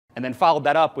and then followed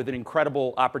that up with an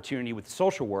incredible opportunity with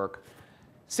social work.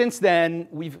 Since then,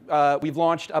 we've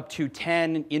launched up to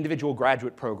 10 individual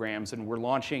graduate programs, and we're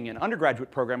launching an undergraduate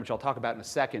program, which I'll talk about in a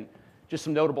second. Just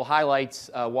some notable highlights.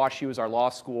 WashU is our law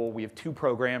school. We have 2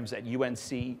 programs at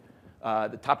UNC,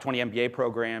 the Top 20 MBA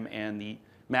program and the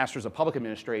Masters of Public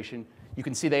Administration. You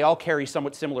can see they all carry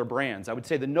somewhat similar brands. I would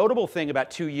say the notable thing about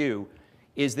 2U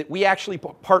is that we actually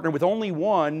partner with only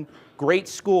one great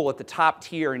school at the top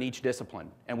tier in each discipline,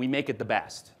 and we make it the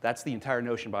best. That's the entire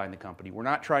notion behind the company. We're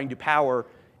not trying to power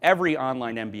every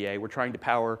online MBA. We're trying to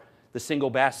power the single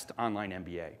best online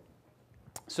MBA.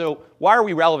 So why are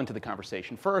we relevant to the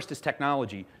conversation? First is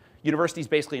technology. Universities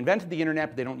basically invented the internet,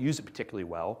 but they don't use it particularly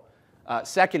well.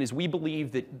 Second is we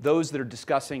believe that those that are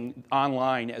discussing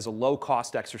online as a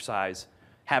low-cost exercise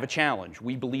have a challenge.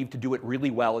 We believe to do it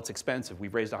really well, it's expensive.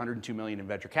 We've raised $102 million in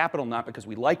venture capital, not because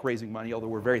we like raising money, although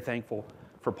we're very thankful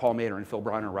for Paul Maeder and Phil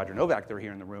Bronner and Roger Novak that are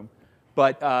here in the room.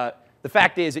 But the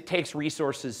fact is it takes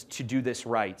resources to do this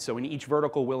right. So in each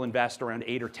vertical, we'll invest around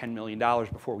 $8 or $10 million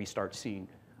before we start seeing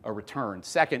a return.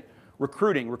 Second,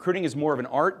 recruiting. Recruiting is more of an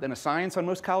art than a science on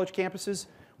most college campuses.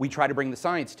 We try to bring the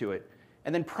science to it.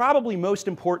 And then probably most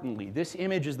importantly, this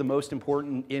image is the most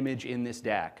important image in this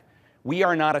deck. We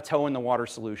are not a toe-in-the-water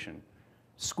solution.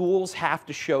 Schools have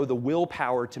to show the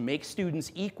willpower to make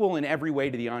students equal in every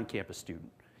way to the on-campus student.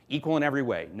 Equal in every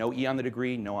way. No E on the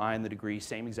degree, no I on the degree,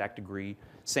 same exact degree,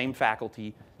 same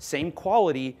faculty, same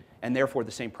quality, and therefore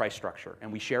the same price structure.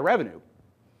 And we share revenue.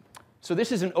 So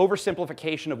this is an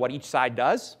oversimplification of what each side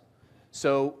does.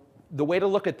 So the way to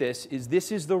look at this is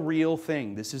the real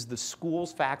thing. This is the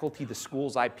school's faculty, the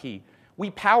school's IP.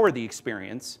 We power the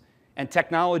experience, and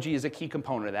technology is a key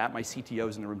component of that. My CTO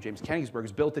is in the room, James Koenigsberg,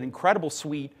 has built an incredible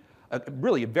suite,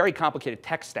 really a very complicated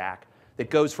tech stack that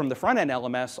goes from the front-end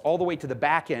LMS all the way to the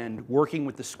back end, working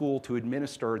with the school to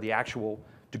administer the actual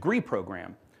degree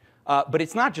program. But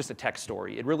it's not just a tech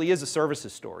story. It really is a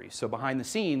services story. So behind the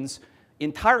scenes,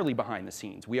 entirely behind the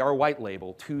scenes, we are a white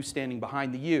label, 2 standing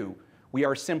behind the U. We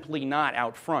are simply not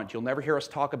out front. You'll never hear us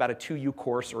talk about a 2U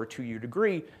course or a 2U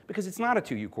degree because it's not a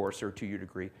 2U course or a 2U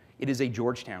degree. It is a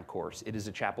Georgetown course. It is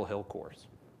a Chapel Hill course.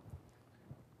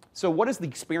 So what does the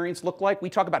experience look like? We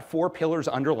talk about 4 pillars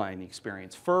underlying the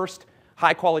experience. First,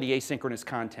 high-quality asynchronous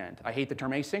content. I hate the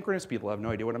term asynchronous. People have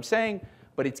no idea what I'm saying.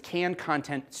 But it's canned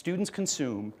content students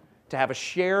consume to have a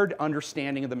shared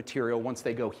understanding of the material once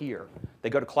they go here. They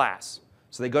go to class.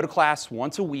 So they go to class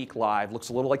once a week live. Looks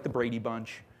a little like the Brady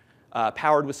Bunch.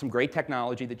 Powered with some great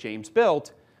technology that James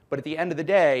built, but at the end of the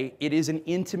day, it is an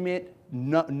intimate,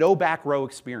 no back row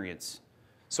experience.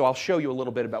 So I'll show you a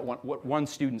little bit about what one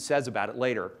student says about it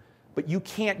later. But you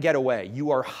can't get away.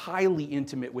 You are highly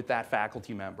intimate with that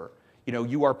faculty member. You know,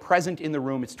 you are present in the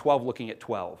room. It's 12 looking at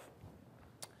 12.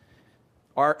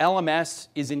 Our LMS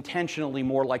is intentionally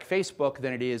more like Facebook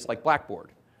than it is like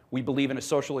Blackboard. We believe in a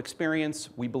social experience.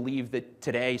 We believe that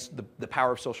today the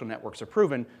power of social networks are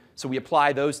proven. So we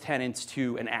apply those tenets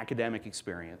to an academic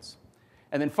experience.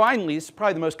 And then finally, this is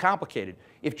probably the most complicated.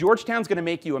 If Georgetown's going to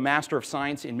make you a Master of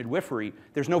Science in midwifery,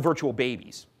 there's no virtual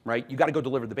babies, right? You've got to go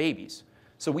deliver the babies.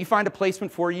 So we find a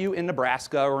placement for you in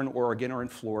Nebraska or in Oregon or in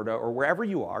Florida or wherever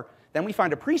you are. Then we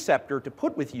find a preceptor to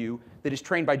put with you that is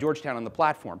trained by Georgetown on the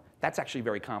platform. That's actually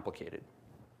very complicated.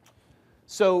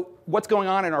 So what's going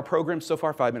on in our programs so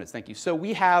far? 5 minutes, thank you. So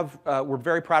we have, we're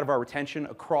very proud of our retention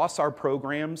across our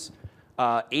programs.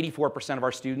 84% of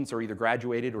our students are either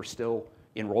graduated or still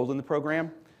enrolled in the program.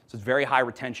 So it's very high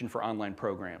retention for online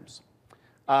programs.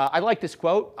 I like this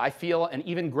quote. I feel an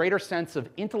even greater sense of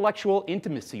intellectual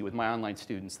intimacy with my online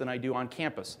students than I do on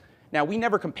campus. Now, we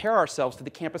never compare ourselves to the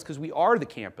campus because we are the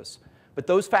campus. But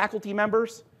those faculty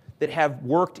members that have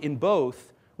worked in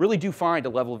both really do find a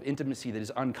level of intimacy that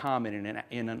is uncommon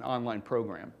in an online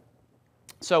program.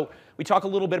 So we talk a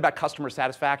little bit about customer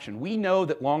satisfaction. We know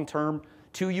that long-term,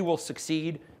 2U will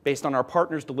succeed based on our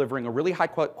partners delivering a really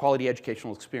high-quality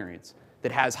educational experience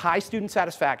that has high student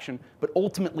satisfaction, but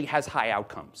ultimately has high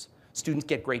outcomes. Students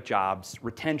get great jobs.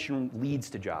 Retention leads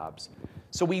to jobs.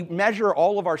 So we measure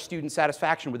all of our student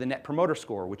satisfaction with a Net Promoter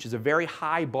Score, which is a very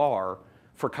high bar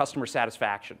for customer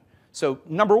satisfaction. So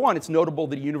number one, it's notable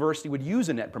that a university would use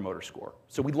a Net Promoter Score.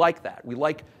 So we like that. We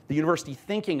like the university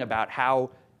thinking about how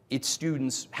its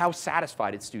students, how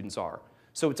satisfied its students are.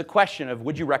 So it's a question of,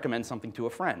 would you recommend something to a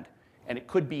friend? And it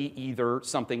could be either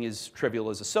something as trivial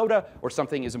as a soda or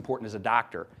something as important as a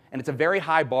doctor. And it's a very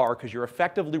high bar because you're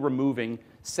effectively removing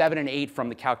 7 and 8 from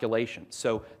the calculation.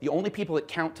 So the only people that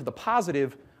count to the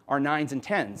positive are 9s and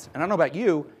 10s. And I don't know about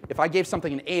you, if I gave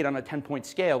something an 8 on a 10-point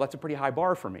scale, that's a pretty high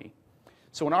bar for me.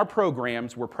 So in our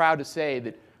programs, we're proud to say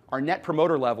that our net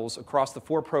promoter levels across the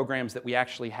 4 programs that we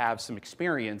actually have some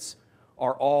experience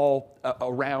are all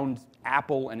around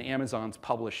Apple and Amazon's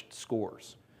published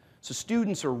scores. So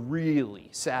students are really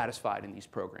satisfied in these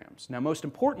programs. Now, most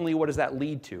importantly, what does that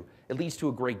lead to? It leads to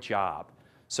a great job.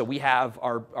 So we have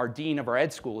our dean of our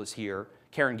ed school is here,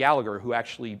 Karen Gallagher, who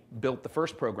actually built the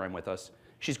first program with us.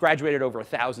 She's graduated over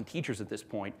 1,000 teachers at this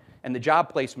point, and the job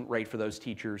placement rate for those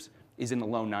teachers is in the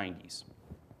low 90s.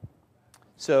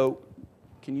 So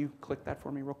can you click that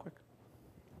for me real quick?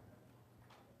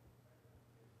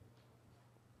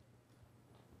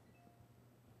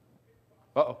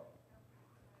 Uh-oh.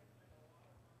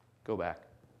 Go back.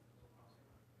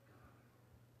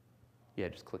 Yeah,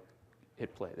 just click,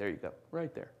 hit play. There you go,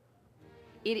 right there.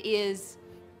 It is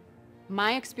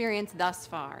my experience thus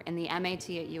far in the MAT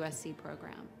at USC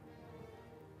program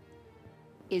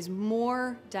is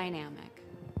more dynamic,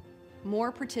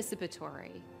 more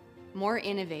participatory, more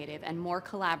innovative, and more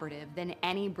collaborative than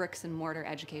any bricks and mortar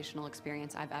educational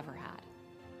experience I've ever had.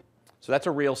 So that's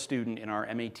a real student in our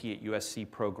MAT at USC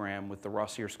program with the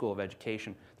Rossier School of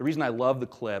Education. The reason I love the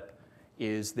clip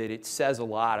is that it says a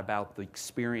lot about the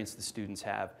experience the students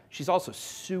have. She's also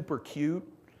super cute.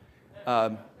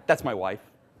 That's my wife,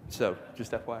 so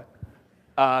just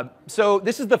FYI. So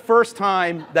this is the first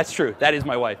time, that's true, that is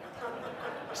my wife.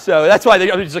 So that's why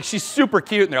they're just like, she's super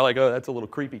cute, and they're like, oh, that's a little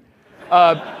creepy.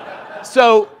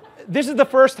 So this is the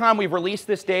first time we've released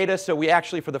this data, so we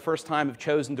actually, for the first time, have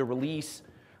chosen to release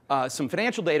some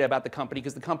financial data about the company,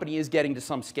 because the company is getting to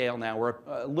some scale now. We're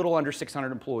a little under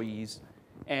 600 employees.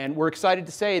 And we're excited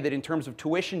to say that in terms of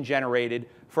tuition generated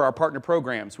for our partner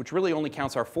programs, which really only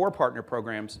counts our 4 partner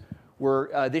programs,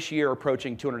 we're this year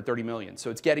approaching 230 million. So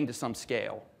it's getting to some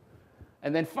scale.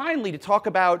 And then finally, to talk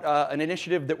about an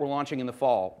initiative that we're launching in the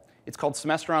fall. It's called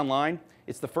Semester Online.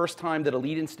 It's the first time that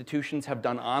elite institutions have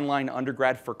done online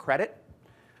undergrad for credit.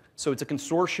 So it's a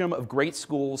consortium of great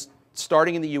schools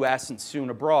starting in the US and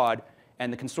soon abroad.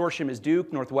 And the consortium is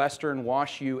Duke, Northwestern,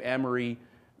 WashU, Emory,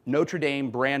 Notre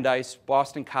Dame, Brandeis,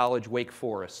 Boston College, Wake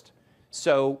Forest.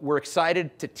 So we're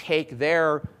excited to take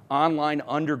their online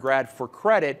undergrad for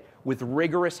credit with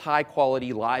rigorous,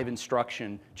 high-quality live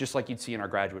instruction, just like you'd see in our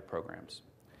graduate programs.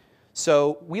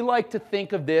 So we like to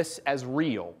think of this as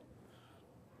real.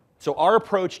 So our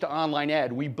approach to online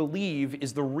ed, we believe,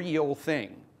 is the real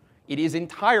thing. It is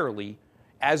entirely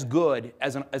as good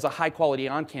as a high-quality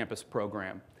on-campus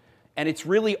program. And it's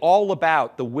really all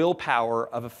about the willpower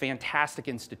of a fantastic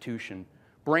institution.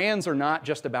 Brands are not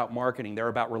just about marketing, they're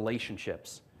about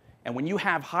relationships. And when you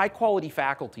have high-quality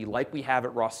faculty like we have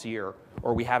at Rossier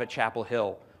or we have at Chapel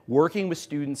Hill, working with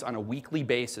students on a weekly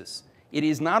basis, it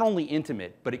is not only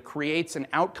intimate, but it creates an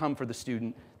outcome for the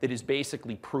student that is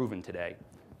basically proven today.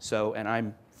 So, and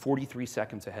I'm 43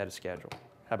 seconds ahead of schedule.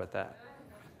 How about that?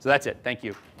 So that's it. Thank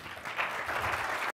you.